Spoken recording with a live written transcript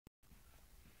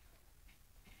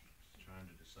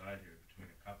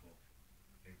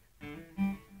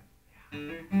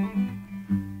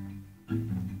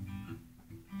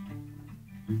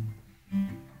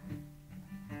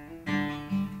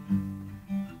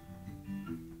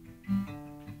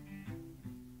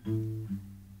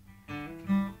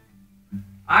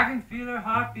I can feel her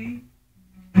heartbeat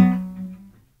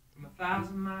from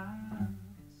 1,000 miles.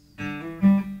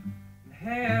 The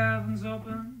heavens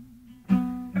open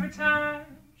every time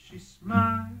she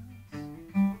smiles.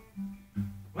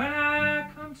 When I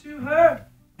come to her,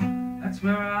 that's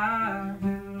where I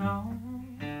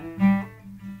belong.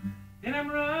 And I'm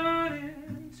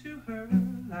running to her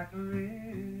like a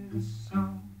river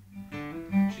song.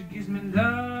 She gives me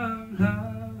love,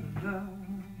 love, love,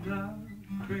 love,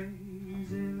 crazy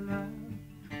love.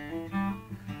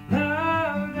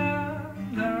 Love, love,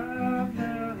 love,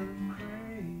 love,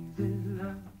 crazy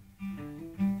love.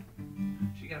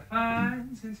 She got a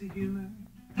fine sense of humor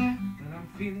when I'm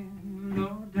feeling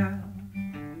low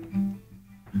down.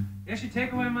 Yeah, she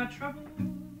take away my troubles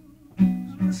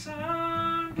when the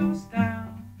sun goes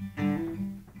down.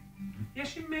 Yeah,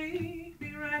 she make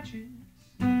me righteous.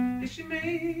 Yeah, she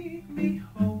make me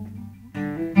whole.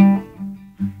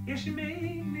 Yeah, she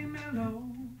make me mellow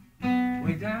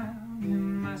way down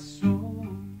in my soul.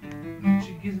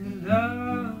 She gives me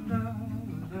love,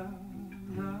 love, love,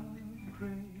 love,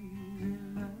 crazy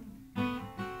love.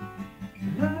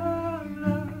 Love,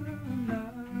 love,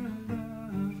 love,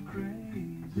 love,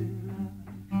 crazy love.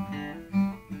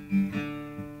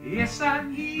 Yes, I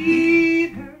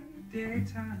need her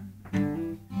daytime.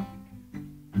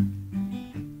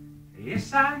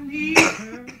 Yes, I need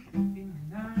her in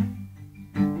the night.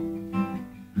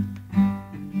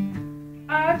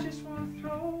 I just want to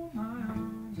throw my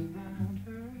arms around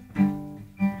her,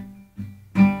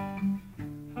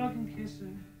 hug and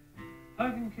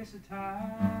kiss her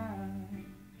tight.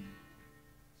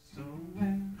 So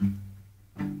when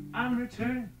I'm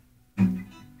returning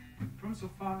from so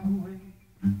far away,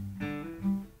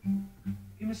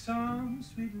 give me some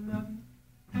sweet loving.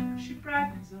 She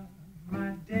brightens up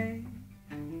my day.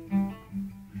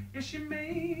 Yeah, she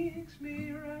makes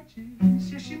me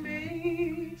righteous. Yeah, she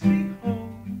makes me whole.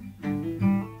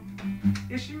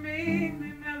 Yeah, she makes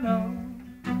me mellow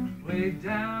way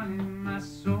down in my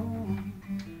soul.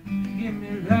 Give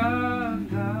me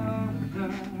love, love,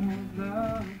 love,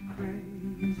 love,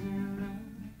 crazy love.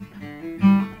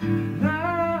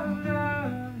 Love,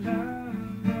 love,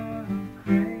 love, love,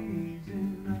 crazy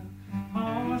love.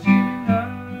 Oh, she give me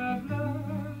love, love,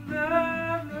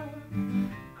 love, love,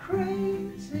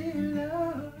 crazy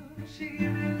love. She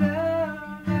give me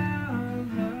love,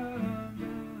 love, love,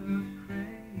 love,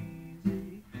 crazy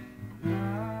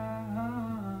love.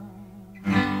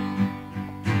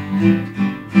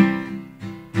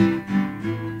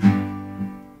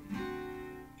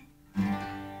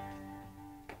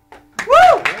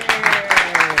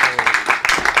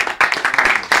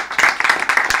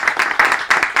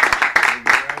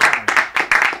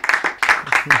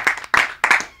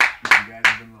 You guys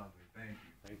have been lovely. Thank you.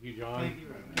 Thank you, John. Thank you.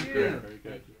 Very, very